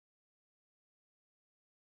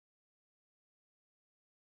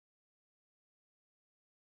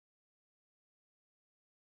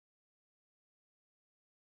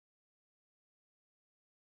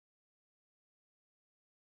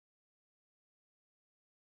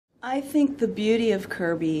I think the beauty of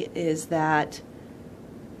Kirby is that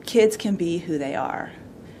kids can be who they are.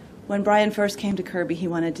 When Brian first came to Kirby, he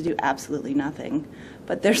wanted to do absolutely nothing.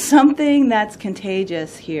 But there's something that's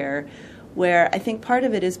contagious here where I think part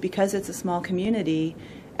of it is because it's a small community,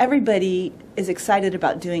 everybody is excited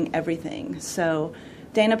about doing everything. So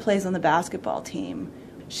Dana plays on the basketball team.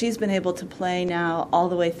 She's been able to play now all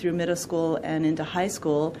the way through middle school and into high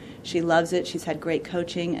school. She loves it. She's had great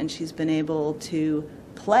coaching, and she's been able to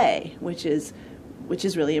play, which is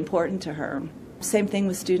really important to her. Same thing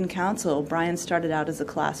with student council. Brian started out as a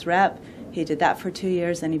class rep. He did that for 2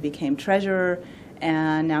 years, then he became treasurer,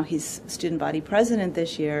 and now he's student body president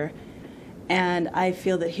this year. And I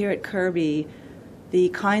feel that here at Kirby, the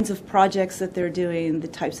kinds of projects that they're doing, the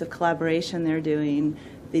types of collaboration they're doing,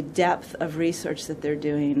 the depth of research that they're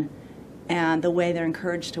doing, and the way they're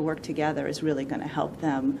encouraged to work together is really going to help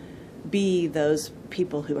them be those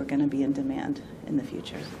people who are going to be in demand in the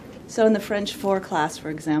future. So in the French 4 class, for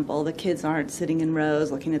example, the kids aren't sitting in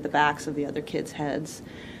rows looking at the backs of the other kids' heads.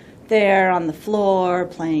 They're on the floor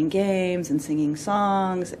playing games and singing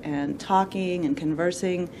songs and talking and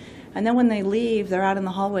conversing. And then when they leave, they're out in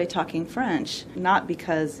the hallway talking French, not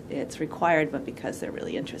because it's required, but because they're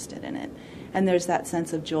really interested in it. And there's that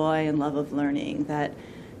sense of joy and love of learning that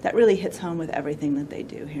really hits home with everything that they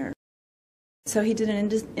do here. So he did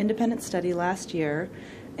an independent study last year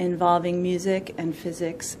involving music and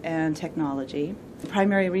physics and technology.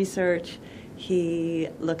 Primary research, he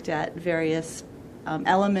looked at various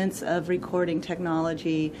elements of recording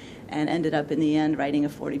technology and ended up in the end writing a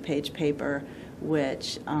 40-page paper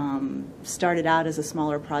which started out as a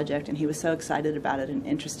smaller project, and he was so excited about it and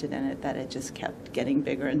interested in it that it just kept getting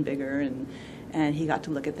bigger and bigger, and he got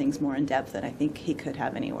to look at things more in depth than I think he could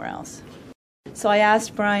have anywhere else. So I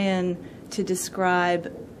asked Brian to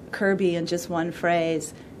describe Kirby in just one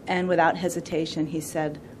phrase, and without hesitation he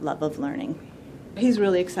said, love of learning. He's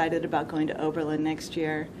really excited about going to Oberlin next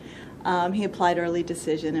year. He applied early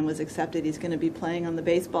decision and was accepted. He's going to be playing on the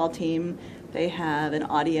baseball team. They have an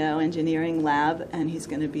audio engineering lab, and he's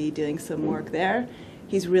going to be doing some work there.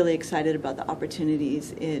 He's really excited about the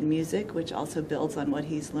opportunities in music, which also builds on what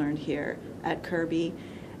he's learned here at Kirby.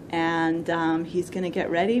 And he's going to get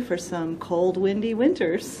ready for some cold, windy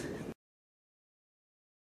winters.